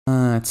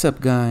What's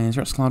up guys,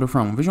 it's Claudio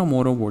from Visual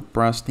Modo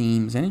WordPress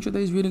themes, and in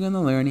today's video I'm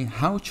gonna learn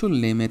how to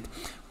limit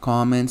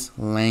comments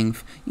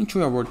length into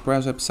your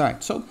WordPress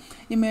website. So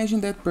imagine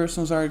that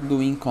persons are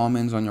doing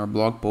comments on your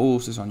blog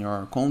posts, on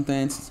your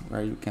contents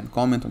where you can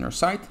comment on your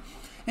site,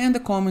 and the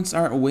comments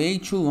are way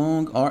too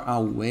long or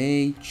are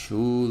way too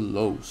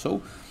low.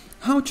 So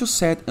how to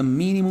set a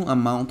minimum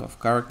amount of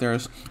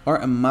characters or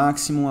a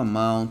maximum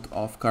amount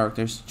of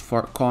characters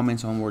for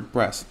comments on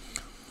WordPress.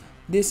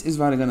 This is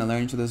what I'm gonna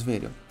learn in today's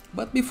video.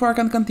 But before I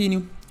can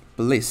continue,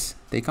 please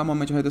take a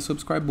moment to hit the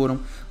subscribe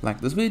button, like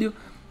this video,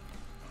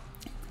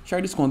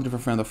 share this content with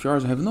a friend of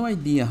yours. I have no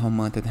idea how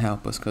much it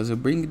helps us because I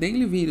bring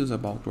daily videos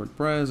about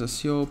WordPress,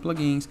 SEO,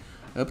 plugins,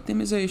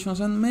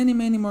 optimizations, and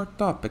many more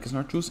topics,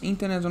 not just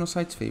internet on a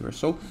site's favor.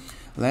 So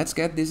let's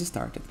get this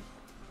started.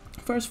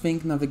 First thing,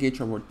 navigate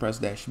your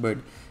WordPress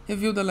dashboard.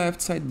 Review the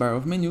left sidebar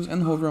of menus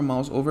and hover your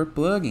mouse over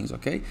plugins,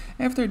 okay?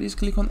 After this,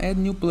 click on add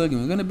new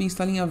plugin. We're going to be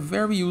installing a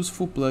very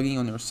useful plugin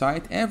on your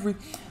site. Every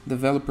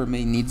developer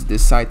may need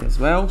this site as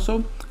well.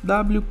 So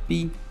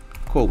WP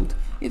Code.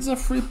 It's a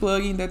free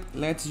plugin that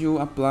lets you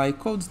apply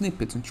code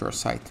snippets into your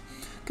site.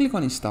 Click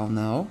on install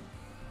now.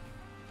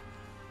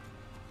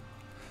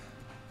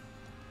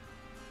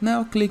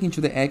 Now click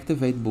into the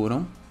activate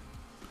button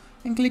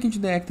and click into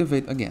the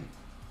activate again.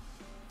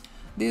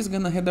 This is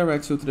gonna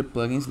redirect you to the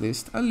plugins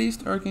list, a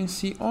list where you can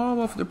see all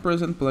of the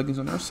present plugins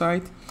on your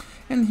site.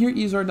 And here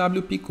is our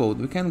WP code.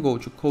 We can go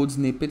to code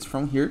snippets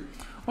from here,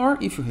 or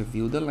if you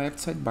review the left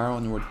sidebar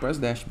on your WordPress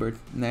dashboard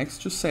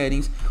next to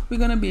settings, we're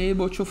gonna be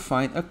able to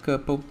find a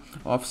couple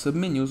of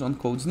submenus on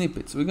code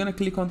snippets. We're gonna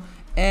click on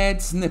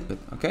add snippet,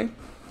 okay?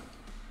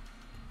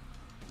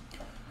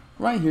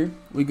 Right here,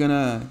 we're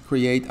gonna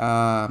create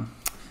a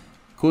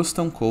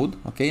custom code,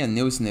 okay, a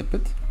new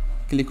snippet.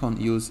 Click on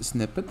use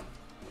snippet.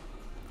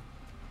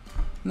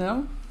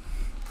 Now,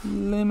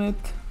 limit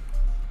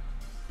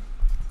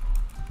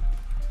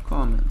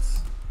comments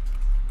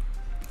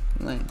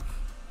length.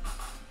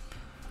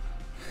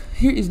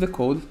 Here is the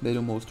code that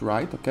you must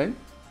write, okay?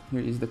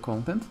 Here is the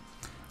content.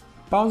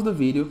 Pause the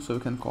video so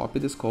you can copy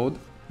this code.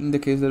 In the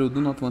case that you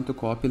do not want to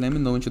copy, let me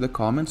know into the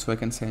comments so I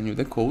can send you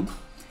the code.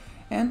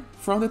 And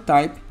from the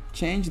type,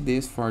 change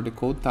this for the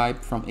code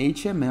type from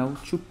HTML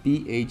to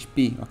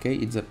PHP, okay?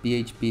 It's a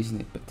PHP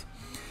snippet.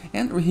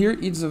 And here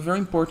it's a very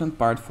important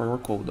part for our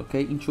code,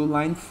 okay? Into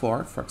line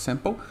 4, for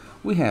example,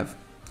 we have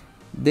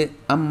the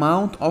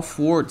amount of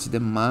words, the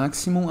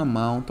maximum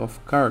amount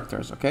of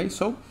characters, okay?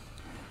 So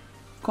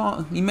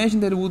imagine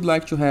that you would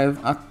like to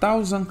have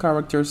 1,000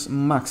 characters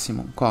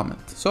maximum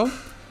comment. So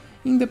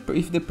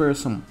if the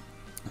person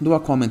do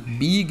a comment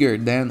bigger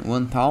than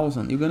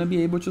 1,000, you're gonna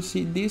be able to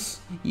see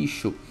this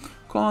issue.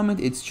 Comment,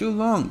 it's too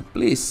long,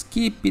 please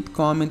keep it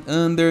comment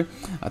under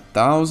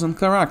 1,000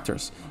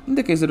 characters. In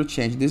the case that you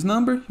change this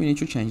number, you need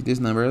to change this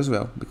number as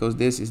well, because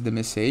this is the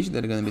message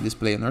that is going to be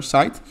displayed on our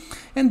site,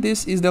 and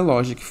this is the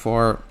logic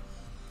for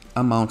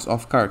amounts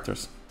of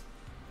characters.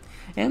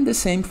 And the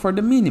same for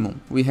the minimum,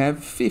 we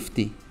have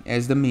 50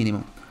 as the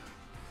minimum.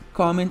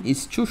 Comment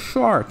is too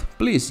short,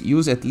 please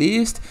use at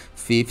least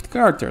 50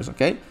 characters,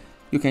 okay?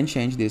 You can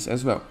change this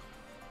as well.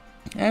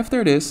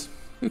 After this,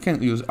 you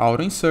can use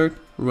auto insert,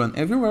 run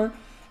everywhere,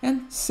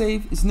 and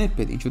save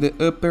snippet into the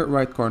upper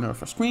right corner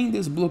of your screen,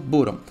 this blue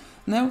button.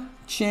 Now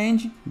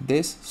change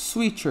this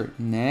switcher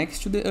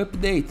next to the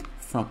update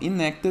from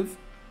inactive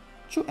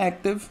to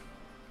active,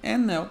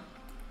 and now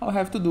all I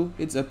have to do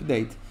is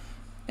update.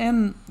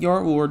 And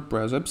your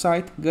WordPress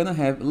website gonna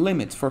have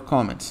limits for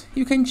comments.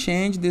 You can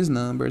change these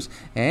numbers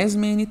as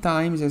many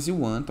times as you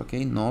want,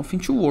 okay? Nothing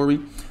to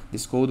worry.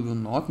 This code will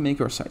not make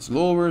your site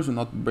slower, will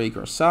not break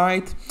your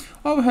site.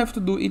 All you have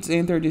to do is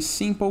enter this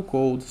simple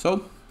code.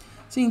 So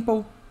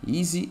simple,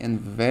 easy, and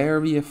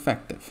very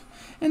effective.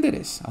 And it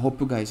is. I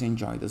hope you guys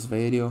enjoyed this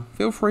video.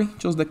 Feel free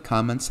to use the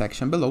comment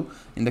section below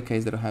in the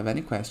case that you have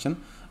any question.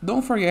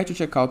 Don't forget to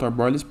check out our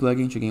Borderless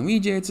plugin to gain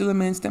widgets,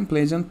 elements,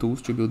 templates, and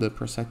tools to build up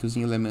your site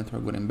using Elementor or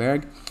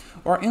Gutenberg,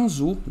 or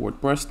Enzu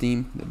WordPress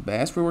theme, the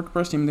best free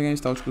WordPress theme that can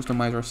install to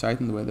customize your site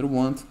in the way that you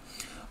want,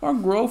 or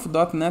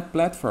Growth.net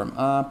platform,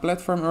 a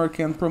platform where you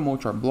can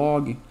promote your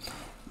blog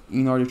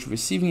in order to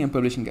receiving and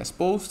publishing guest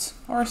posts,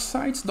 or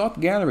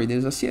Sites.gallery.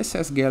 There's a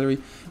CSS gallery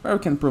where you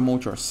can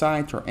promote your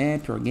site, your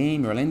app, your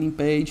game, your landing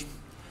page.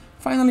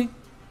 Finally,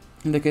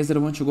 in the case that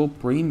you want to go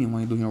premium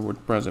when doing your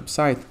WordPress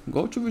website,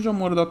 go to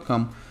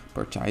visualmodo.com,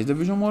 purchase the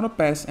Visual Modo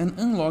Pass, and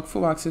unlock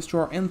full access to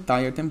our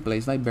entire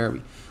templates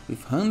library,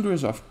 with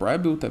hundreds of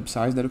pre-built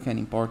websites that you can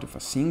import with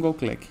a single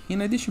click,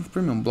 in addition to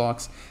premium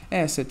blocks,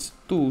 assets,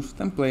 tools,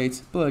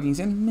 templates, plugins,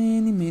 and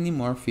many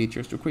more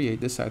features to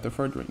create the site of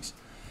our dreams.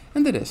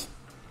 And that is.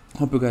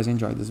 Hope you guys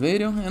enjoyed this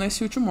video, and I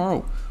see you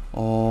tomorrow.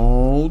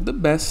 All the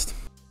best!